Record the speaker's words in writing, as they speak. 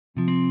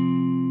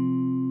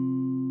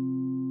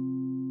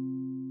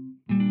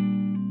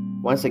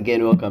Once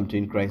again, welcome to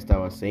In Christ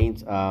Our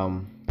Saints.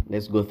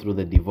 Let's go through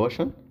the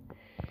devotion.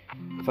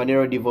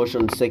 Phaneroo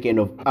Devotion,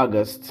 2nd of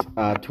August,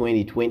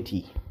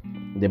 2020,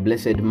 the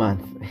blessed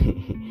month.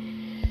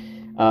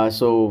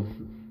 So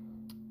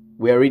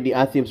we are reading,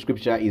 our theme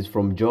scripture is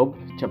from Job,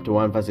 chapter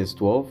 1, verses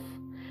 12.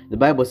 The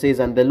Bible says,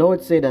 "And the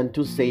Lord said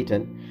unto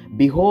Satan,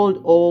 Behold,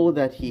 all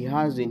that he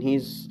has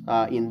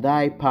in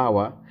thy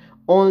power,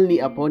 only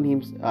upon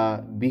him,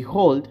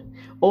 behold,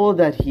 all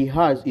that he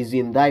has is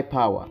in thy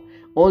power.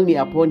 Only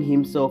upon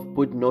himself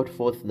put not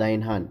forth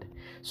thine hand."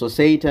 So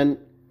Satan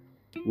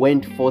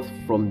went forth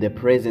from the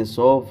presence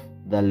of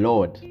the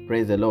Lord.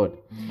 Praise the Lord.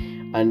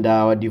 And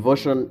our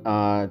devotion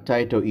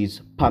title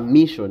is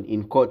Permission,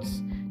 in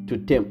quotes, to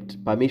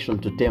tempt. Permission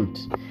to tempt.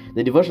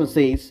 The devotion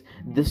says,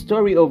 the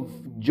story of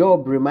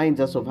Job reminds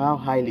us of how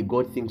highly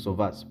God thinks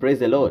of us. Praise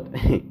the Lord.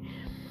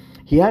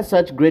 He has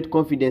such great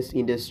confidence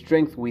in the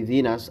strength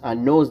within us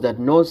and knows that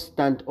no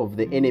stunt of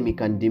the enemy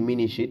can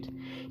diminish it.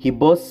 He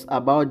boasts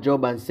about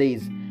Job and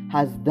says,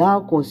 "Hast thou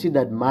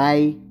considered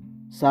my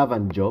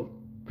servant Job?"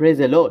 Praise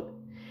the Lord.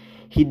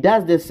 He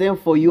does the same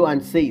for you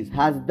and says,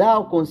 "Hast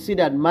thou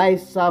considered my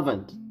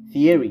servant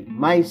Thierry,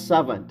 my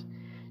servant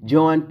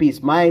Joan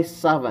Peace, my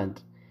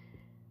servant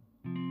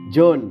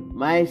John,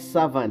 my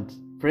servant?"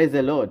 Praise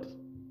the Lord.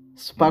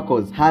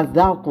 Sparkles, "Hast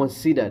thou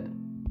considered?"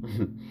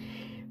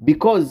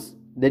 Because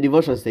the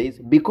devotion says,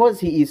 because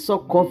he is so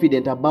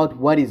confident about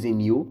what is in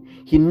you,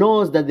 he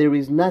knows that there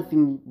is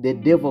nothing the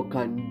devil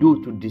can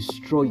do to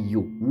destroy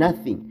you.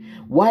 Nothing.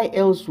 Why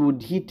else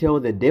would he tell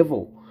the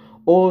devil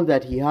all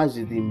that he has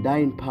is in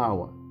thine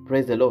power?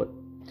 Praise the Lord.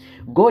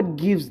 God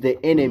gives the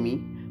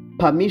enemy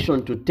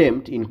permission to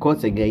tempt, in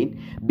quotes again,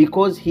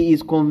 because he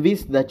is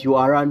convinced that you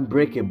are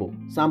unbreakable.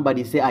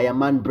 Somebody say, "I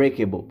am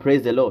unbreakable."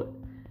 Praise the Lord.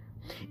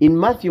 In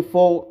Matthew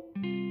 4,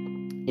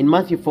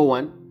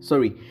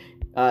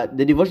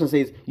 the devotion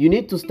says, you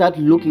need to start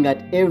looking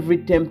at every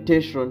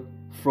temptation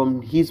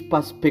from his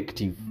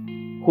perspective.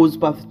 Whose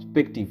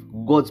perspective?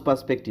 God's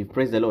perspective.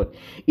 Praise the Lord.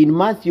 In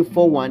Matthew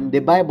 4:1, the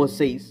Bible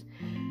says,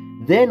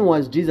 "Then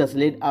was Jesus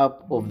led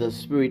up of the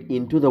Spirit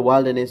into the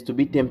wilderness to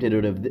be tempted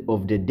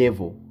of the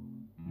devil."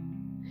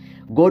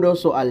 God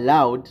also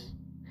allowed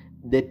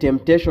the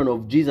temptation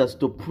of Jesus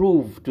to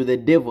prove to the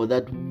devil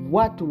that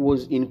what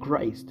was in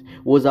Christ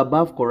was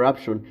above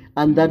corruption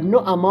and that no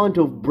amount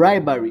of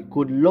bribery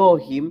could lure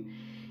him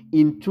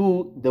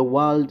into the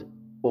world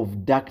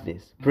of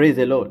darkness. Praise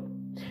the Lord.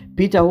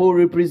 Peter, who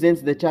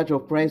represents the church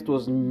of Christ,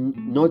 was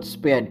not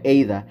spared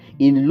either.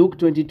 In Luke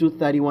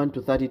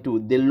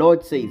 22:31-32, the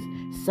Lord says,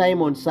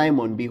 "Simon,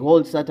 Simon,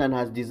 behold, Satan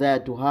has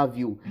desired to have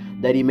you,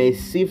 that he may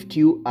sift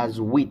you as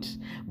wheat.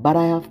 But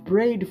I have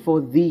prayed for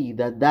thee,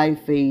 that thy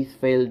faith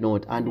fail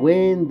not. And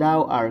when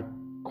thou art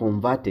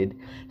converted,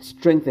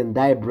 strengthen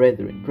thy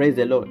brethren." Praise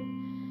the Lord.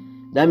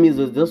 That means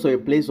there's also a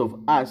place of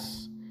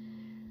us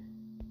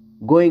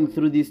going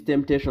through these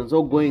temptations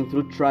or going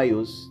through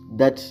trials,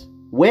 that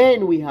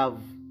when we have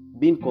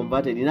been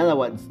converted, in other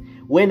words,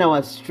 when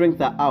our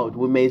strength are out,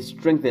 we may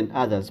strengthen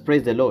others.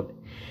 Praise the Lord.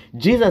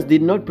 Jesus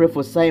did not pray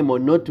for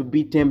Simon not to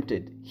be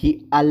tempted.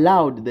 He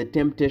allowed the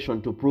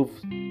temptation to prove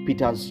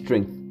Peter's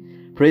strength.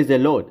 Praise the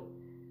Lord.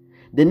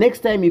 The next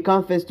time you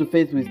come face to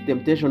face with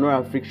temptation or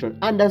affliction,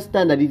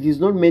 understand that it is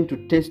not meant to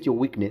test your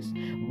weakness,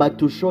 but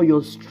to show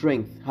your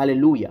strength.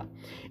 Hallelujah.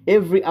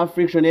 Every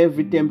affliction,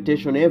 every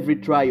temptation, every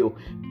trial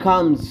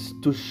comes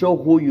to show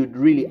who you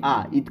really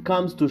are. It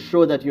comes to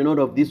show that you're not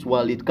of this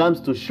world. It comes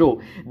to show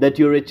that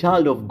you're a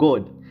child of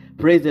God.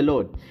 Praise the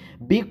Lord.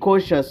 Be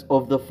cautious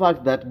of the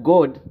fact that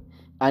God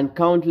and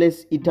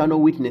countless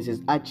eternal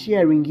witnesses are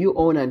cheering you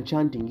on and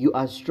chanting, "You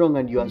are strong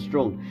and you are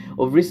strong."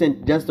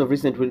 Just of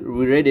recent, we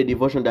read a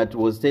devotion that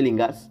was telling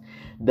us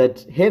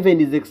that heaven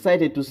is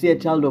excited to see a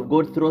child of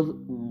God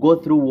go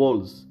through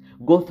walls,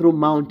 go through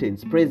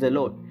mountains. Praise the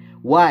Lord.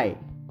 Why?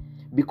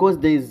 Because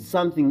there is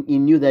something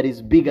in you that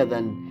is bigger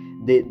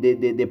than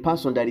the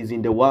person that is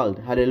in the world.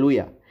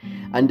 Hallelujah.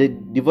 And the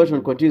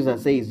devotion continues and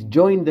says,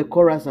 join the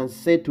chorus and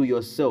say to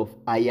yourself,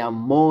 "I am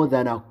more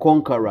than a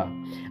conqueror.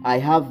 I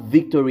have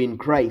victory in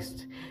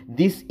Christ.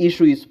 This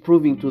issue is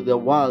proving to the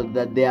world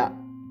that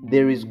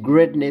there is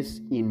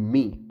greatness in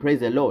me."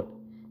 Praise the Lord.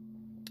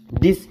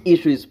 This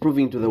issue is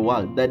proving to the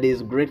world that there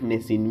is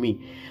greatness in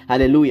me.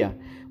 Hallelujah.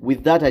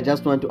 With that, I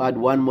just want to add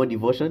one more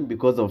devotion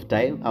because of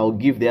time. I'll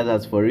give the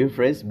others for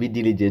reference. Be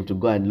diligent to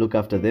go and look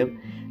to them.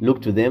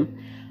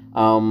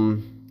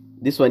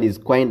 This one is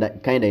kind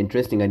of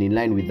interesting and in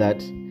line with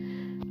that.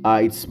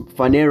 It's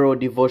Phaneroo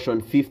Devotion,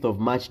 5th of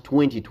March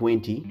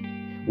 2020.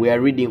 We are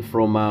reading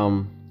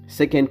from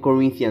 2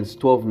 Corinthians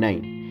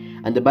 12:9.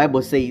 And the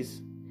Bible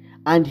says,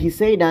 "And he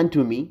said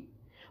unto me,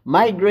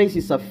 My grace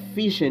is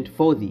sufficient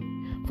for thee,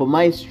 for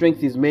my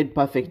strength is made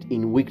perfect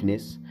in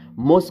weakness.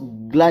 Most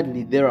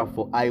gladly,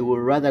 therefore, I will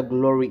rather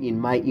glory in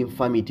my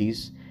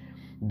infirmities,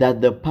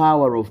 that the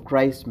power of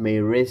Christ may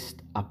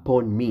rest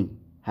upon me."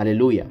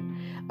 Hallelujah.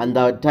 And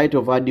the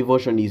title of our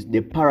devotion is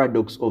The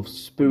Paradox of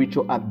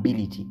Spiritual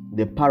Ability.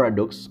 The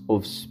Paradox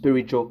of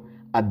Spiritual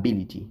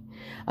Ability.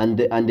 And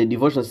the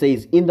devotion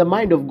says, in the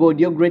mind of God,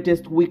 your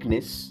greatest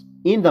weakness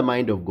in the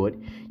mind of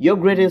God, your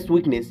greatest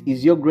weakness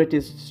is your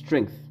greatest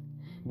strength.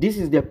 This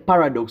is the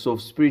paradox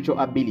of spiritual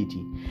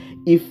ability.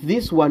 If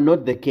this were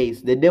not the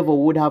case, the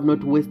devil would have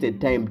not wasted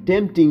time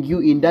tempting you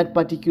in that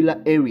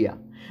particular area.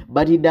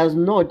 But he does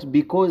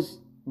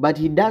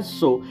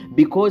so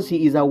because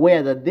he is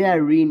aware that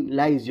therein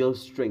lies your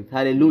strength.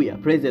 Hallelujah.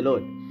 Praise the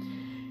Lord.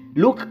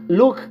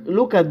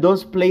 Look at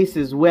those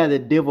places where the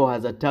devil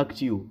has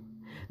attacked you.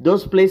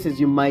 Those places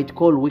you might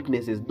call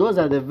weaknesses. Those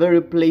are the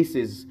very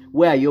places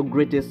where your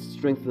greatest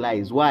strength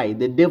lies. Why?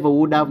 The devil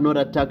would have not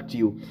attacked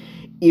you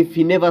if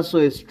he never saw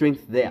a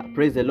strength there.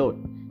 Praise the Lord.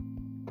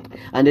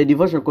 And the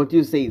devotion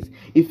continues, says,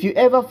 if you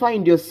ever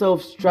find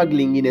yourself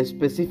struggling in a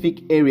specific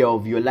area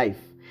of your life,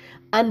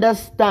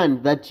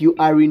 understand that you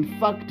are in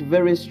fact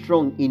very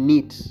strong in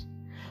it.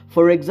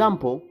 For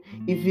example,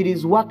 if it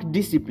is work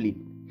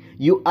discipline,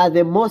 you are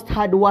the most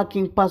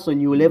hardworking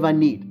person you will ever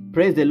need.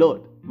 Praise the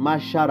Lord.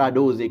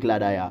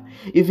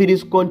 If it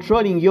is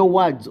controlling your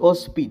words or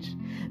speech,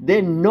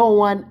 then no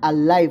one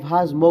alive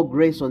has more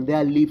grace on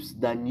their lips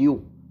than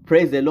you.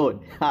 Praise the Lord.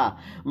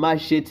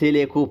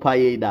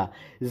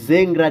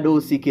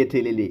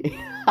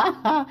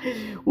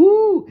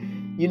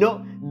 You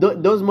know,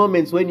 those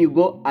moments when you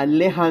go and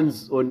lay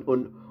hands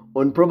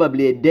on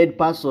probably a dead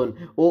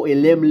person or a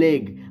lame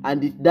leg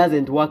and it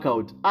doesn't work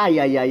out.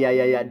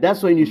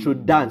 That's when you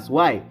should dance.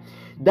 Why?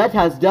 That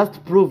has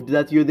just proved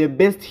that you're the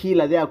best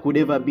healer there could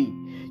ever be.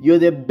 You're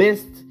the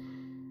best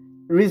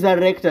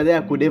resurrector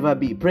there could ever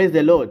be. Praise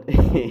the Lord.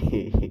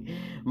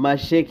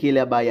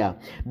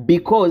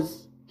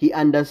 Because he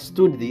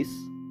understood this,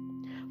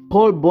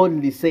 Paul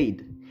boldly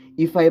said,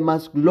 if I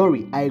must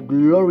glory, I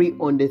glory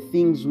on the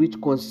things which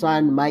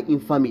concern my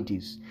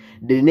infirmities.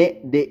 The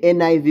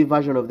NIV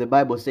version of the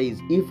Bible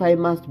says, if I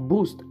must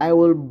boast, I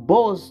will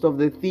boast of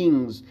the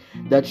things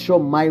that show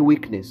my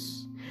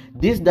weakness.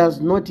 This does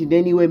not in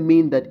any way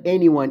mean that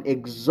anyone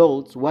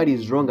exalts what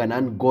is wrong and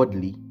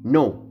ungodly.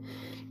 No.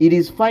 It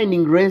is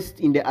finding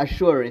rest in the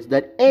assurance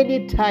that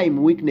any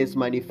time weakness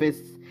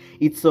manifests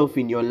itself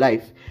in your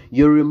life,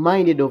 you're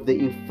reminded of the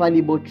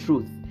infallible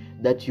truth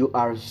that you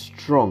are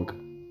strong.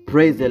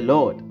 Praise the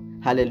Lord.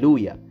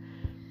 Hallelujah.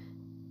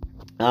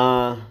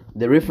 The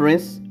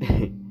reference,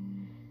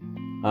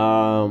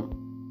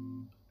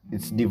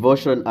 it's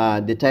devotion.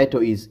 The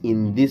title is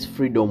In This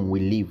Freedom We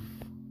Live.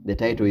 The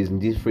title is In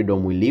This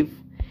Freedom We Live.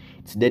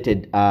 It's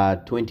dated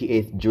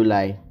 28th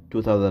July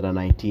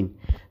 2019.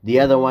 The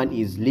other one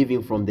is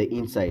Living from the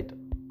Inside.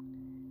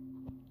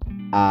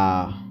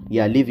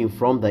 Living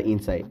from the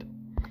Inside.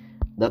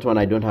 That one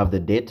I don't have the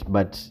date,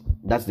 but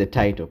that's the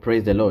title.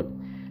 Praise the Lord.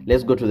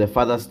 Let's go to the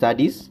further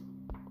studies.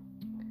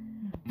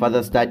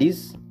 Further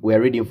studies, we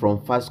are reading from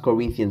 1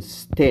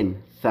 Corinthians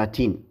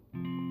 10:13.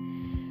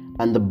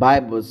 And the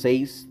Bible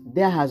says,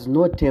 there has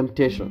no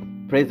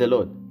temptation. Praise the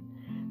Lord.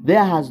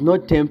 There has no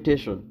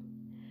temptation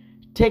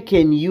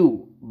taken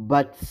you,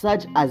 but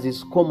such as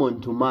is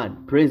common to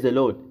man. Praise the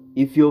Lord.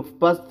 If you've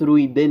passed through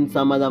it, then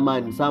some other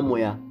man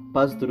somewhere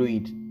passed through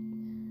it.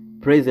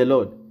 Praise the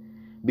Lord.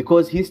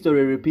 Because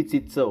history repeats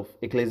itself.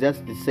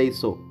 Ecclesiastes says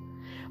so.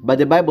 But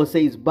the Bible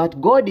says,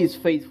 but God is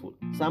faithful.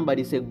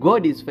 Somebody say,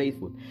 God is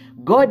faithful.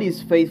 God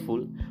is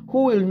faithful,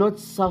 who will not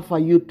suffer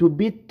you to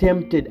be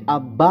tempted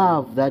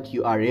above that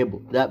you are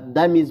able.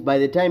 That means by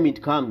the time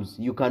it comes,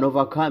 you can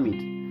overcome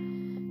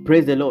it.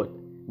 Praise the Lord.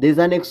 There's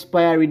an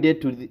expiry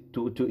date to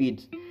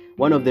it.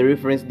 One of the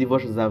reference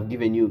devotions I've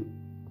given you,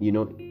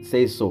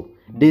 says so.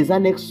 There's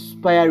an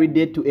expiry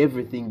date to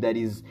everything that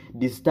is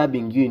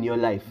disturbing you in your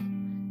life.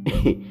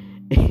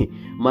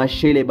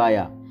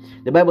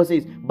 The Bible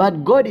says,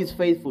 but God is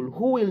faithful,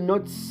 who will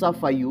not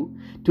suffer you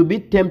to be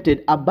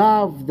tempted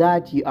above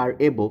that ye are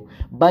able,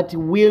 but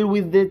will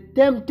with the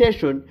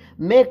temptation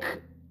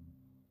make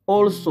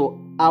also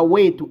a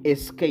way to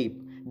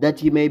escape,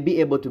 that ye may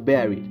be able to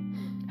bear it.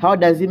 How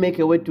does he make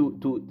a way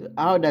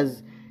how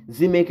does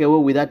he make a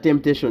way with that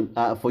temptation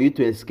for you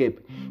to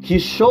escape? He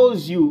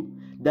shows you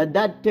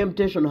that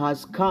temptation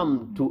has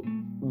come to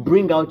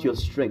bring out your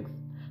strength.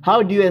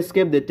 How do you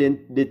escape the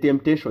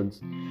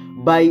temptations?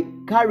 By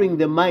carrying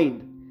the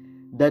mind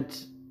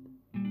that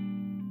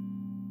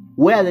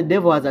where the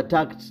devil has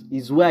attacked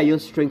is where your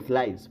strength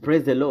lies.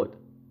 Praise the Lord.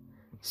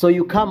 So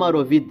you come out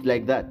of it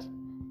like that.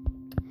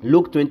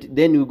 Luke 20.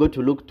 Then we go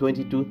to Luke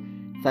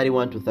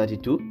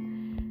 22:31-32.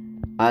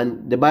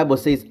 And the Bible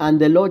says, and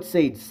the Lord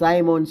said,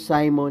 Simon,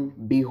 Simon,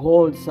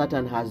 behold,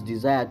 Satan has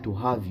desired to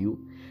have you,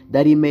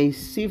 that he may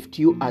sift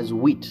you as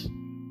wheat.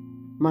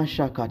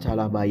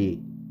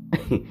 Mashakatalabaye.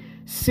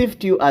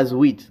 Sift you as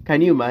wheat.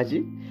 Can you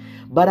imagine?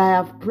 But I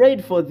have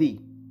prayed for thee,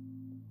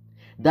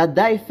 that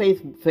thy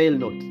faith fail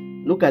not.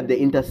 Look at the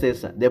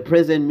intercessor, the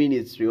present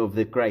ministry of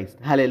the Christ.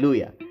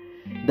 Hallelujah.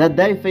 That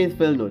thy faith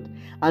fail not.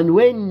 And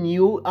when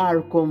you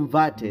are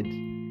converted,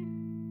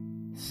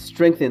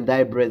 strengthen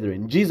thy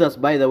brethren. Jesus,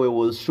 by the way,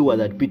 was sure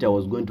that Peter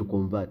was going to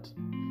convert.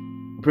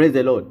 Praise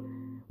the Lord.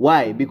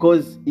 Why?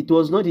 Because it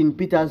was not in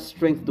Peter's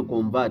strength to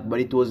convert, but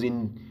it was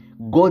in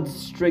God's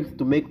strength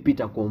to make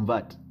Peter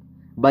convert.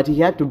 but he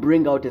had to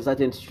bring out a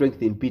certain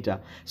strength in Peter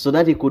so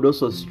that he could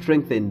also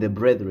strengthen the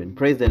brethren.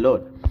 Praise the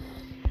Lord.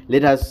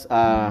 Let us,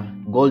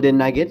 golden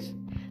nuggets.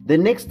 The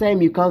next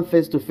time you come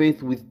face to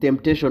face with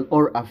temptation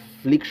or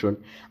affliction,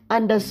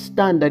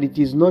 understand that it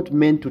is not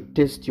meant to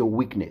test your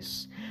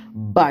weakness,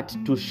 but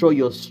to show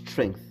your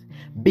strength.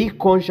 Be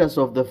conscious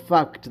of the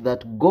fact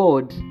that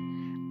God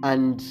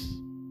and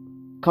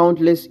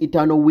countless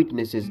eternal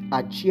witnesses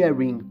are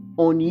cheering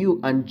on you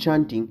and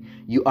chanting,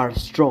 "You are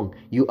strong,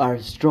 you are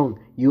strong,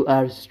 you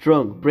are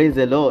strong." Praise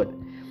the Lord.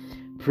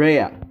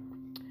 Prayer.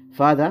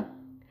 Father,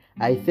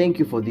 I thank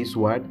you for this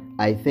word.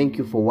 I thank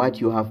you for what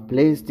you have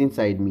placed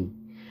inside me.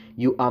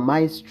 You are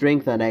my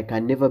strength, and I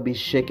can never be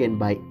shaken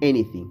by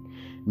anything.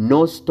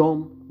 No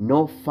storm,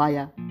 no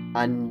fire,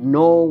 and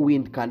no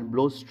wind can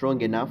blow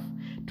strong enough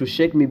to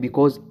shake me,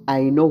 because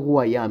I know who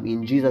I am.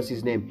 In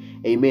Jesus' name,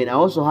 amen. I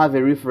also have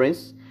a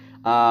reference,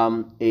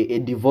 a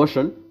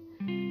devotion.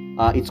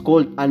 It's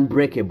called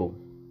Unbreakable.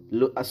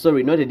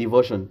 Sorry, not a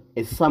devotion,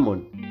 a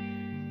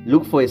sermon.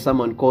 Look for a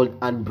sermon called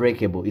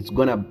Unbreakable. It's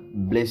gonna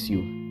bless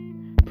you.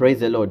 Praise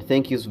the Lord.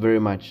 Thank you very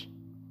much.